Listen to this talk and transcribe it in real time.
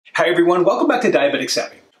Hi everyone, welcome back to Diabetic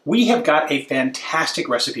Savvy. We have got a fantastic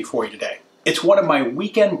recipe for you today. It's one of my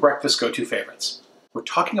weekend breakfast go-to favorites. We're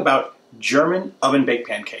talking about German oven-baked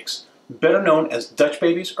pancakes, better known as Dutch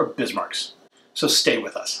babies or Bismarcks. So stay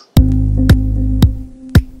with us.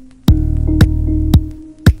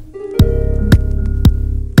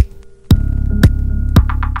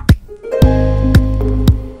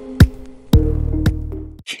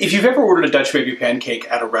 If you've ever ordered a Dutch baby pancake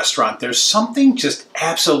at a restaurant, there's something just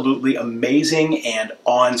absolutely amazing and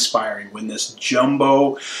awe-inspiring when this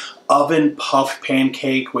jumbo oven puff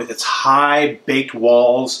pancake with its high baked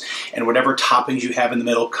walls and whatever toppings you have in the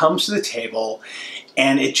middle comes to the table,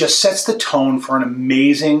 and it just sets the tone for an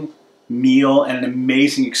amazing meal and an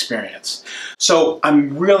amazing experience. So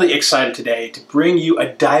I'm really excited today to bring you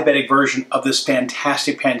a diabetic version of this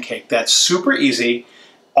fantastic pancake that's super easy.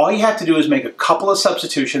 All you have to do is make a couple of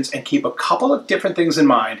substitutions and keep a couple of different things in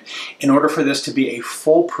mind in order for this to be a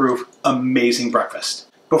foolproof, amazing breakfast.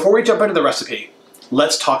 Before we jump into the recipe,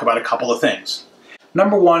 let's talk about a couple of things.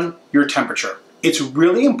 Number one, your temperature. It's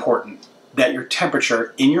really important that your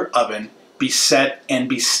temperature in your oven be set and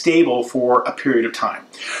be stable for a period of time.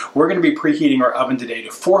 We're going to be preheating our oven today to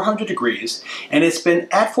 400 degrees, and it's been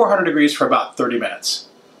at 400 degrees for about 30 minutes.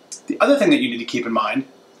 The other thing that you need to keep in mind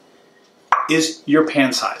is your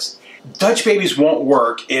pan size. Dutch babies won't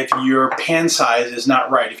work if your pan size is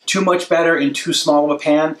not right. If too much batter in too small of a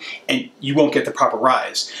pan, and you won't get the proper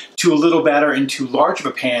rise. Too little batter in too large of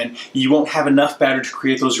a pan, you won't have enough batter to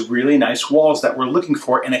create those really nice walls that we're looking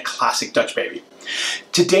for in a classic Dutch baby.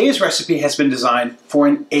 Today's recipe has been designed for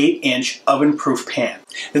an 8-inch oven-proof pan.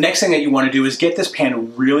 The next thing that you want to do is get this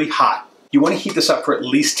pan really hot. You want to heat this up for at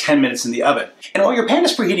least 10 minutes in the oven. And while your pan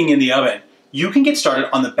is preheating in the oven, you can get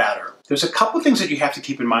started on the batter. There's a couple of things that you have to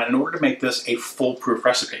keep in mind in order to make this a foolproof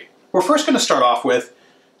recipe. We're first going to start off with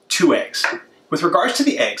 2 eggs. With regards to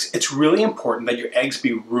the eggs, it's really important that your eggs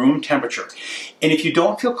be room temperature. And if you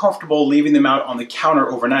don't feel comfortable leaving them out on the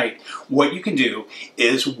counter overnight, what you can do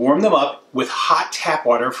is warm them up with hot tap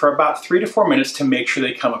water for about 3 to 4 minutes to make sure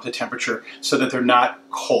they come up to temperature so that they're not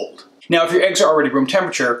cold. Now, if your eggs are already room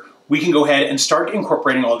temperature, we can go ahead and start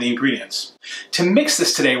incorporating all the ingredients. To mix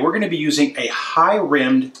this today, we're going to be using a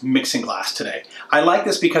high-rimmed mixing glass today. I like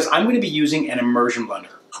this because I'm going to be using an immersion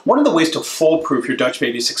blender. One of the ways to foolproof your Dutch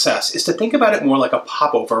baby's success is to think about it more like a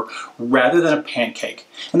popover rather than a pancake.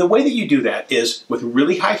 And the way that you do that is with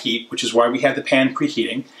really high heat, which is why we have the pan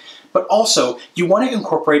preheating, but also you want to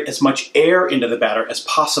incorporate as much air into the batter as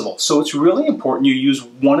possible. So it's really important you use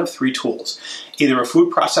one of 3 tools, either a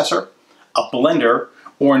food processor, a blender,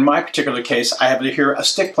 or in my particular case, I have here a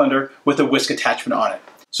stick blender with a whisk attachment on it.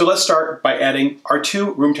 So let's start by adding our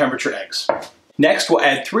 2 room temperature eggs. Next, we'll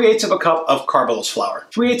add 3/8 of a cup of carbose flour,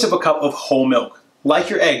 3/8 of a cup of whole milk.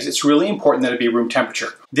 Like your eggs, it's really important that it be room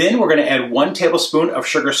temperature. Then we're going to add 1 tablespoon of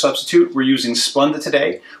sugar substitute. We're using Splenda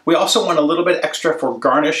today. We also want a little bit extra for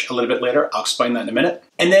garnish a little bit later. I'll explain that in a minute.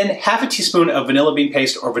 And then half a teaspoon of vanilla bean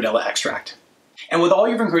paste or vanilla extract. And with all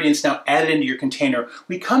your ingredients now added into your container,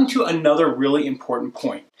 we come to another really important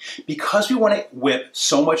point. Because we want to whip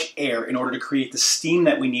so much air in order to create the steam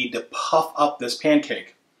that we need to puff up this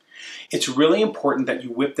pancake, it's really important that you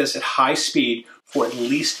whip this at high speed for at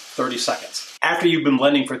least 30 seconds. After you've been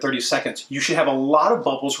blending for 30 seconds, you should have a lot of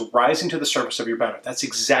bubbles rising to the surface of your batter. That's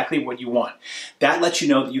exactly what you want. That lets you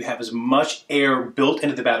know that you have as much air built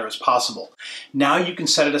into the batter as possible. Now you can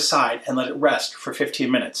set it aside and let it rest for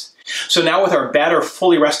 15 minutes. So now with our batter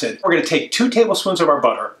fully rested, we're going to take 2 tablespoons of our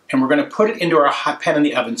butter and we're going to put it into our hot pan in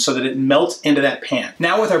the oven so that it melts into that pan.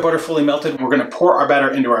 Now with our butter fully melted, we're going to pour our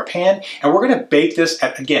batter into our pan and we're going to bake this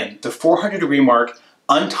at, again, the 400 degree mark,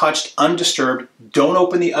 untouched, undisturbed. Don't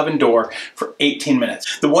open the oven door for 18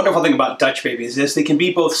 minutes. The wonderful thing about Dutch babies is they can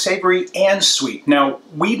be both savory and sweet. Now,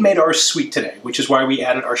 we've made ours sweet today, which is why we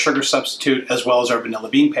added our sugar substitute as well as our vanilla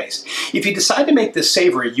bean paste. If you decide to make this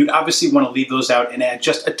savory, you'd obviously want to leave those out and add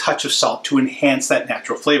just a touch of salt to enhance that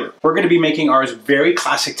natural flavor. We're going to be making ours very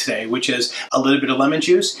classic today, which is a little bit of lemon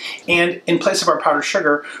juice, and in place of our powdered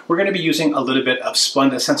sugar, we're going to be using a little bit of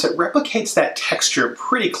Splenda since it replicates that texture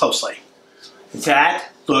pretty closely. That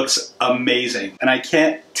looks amazing, and I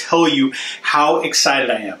can't tell you how excited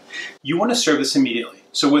I am. You want to serve this immediately.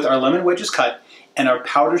 So with our lemon wedges cut and our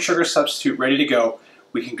powdered sugar substitute ready to go,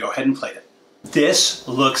 we can go ahead and plate it. This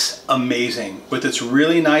looks amazing. With its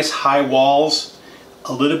really nice high walls,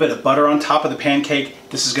 a little bit of butter on top of the pancake,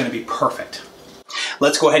 this is going to be perfect.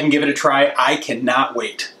 Let's go ahead and give it a try. I cannot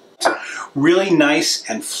wait. Really nice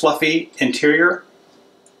and fluffy interior,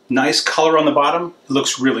 nice color on the bottom. It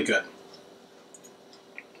looks really good.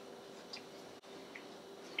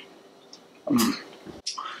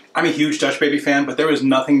 I'm a huge Dutch Baby fan, but there is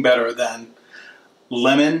nothing better than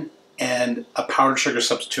lemon and a powdered sugar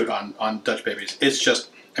substitute on Dutch Babies. It's just,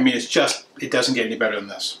 I mean, it doesn't get any better than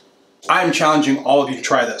this. I'm challenging all of you to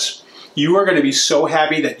try this. You are going to be so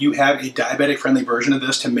happy that you have a diabetic-friendly version of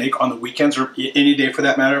this to make on the weekends or any day for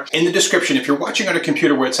that matter. In the description, if you're watching on a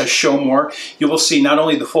computer where it says show more, you will see not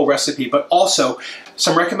only the full recipe, but also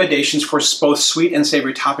some recommendations for both sweet and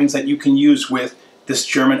savory toppings that you can use with this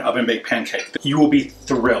German oven-baked pancake. You will be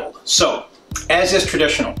thrilled. So, as is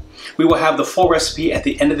traditional, we will have the full recipe at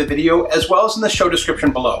the end of the video as well as in the show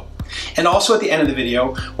description below. And also at the end of the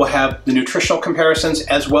video, we'll have the nutritional comparisons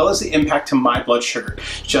as well as the impact to my blood sugar.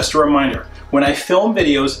 Just a reminder, when I film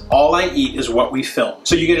videos, all I eat is what we film.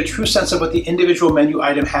 So you get a true sense of what the individual menu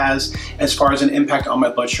item has as far as an impact on my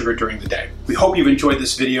blood sugar during the day. We hope you've enjoyed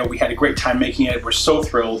this video. We had a great time making it. We're so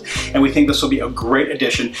thrilled, and we think this will be a great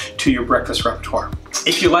addition to your breakfast repertoire.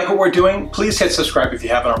 If you like what we're doing, please hit subscribe if you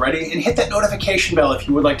haven't already, and hit that notification bell if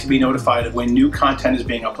you would like to be notified of when new content is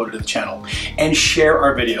being uploaded to the channel. And share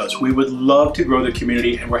our videos. We would love to grow the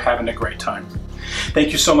community, and we're having a great time.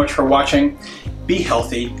 Thank you so much for watching. Be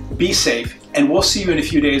healthy, be safe, and we'll see you in a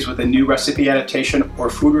few days with a new recipe adaptation or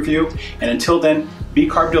food review. And until then, be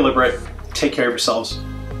carb deliberate, take care of yourselves,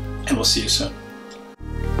 and we'll see you soon.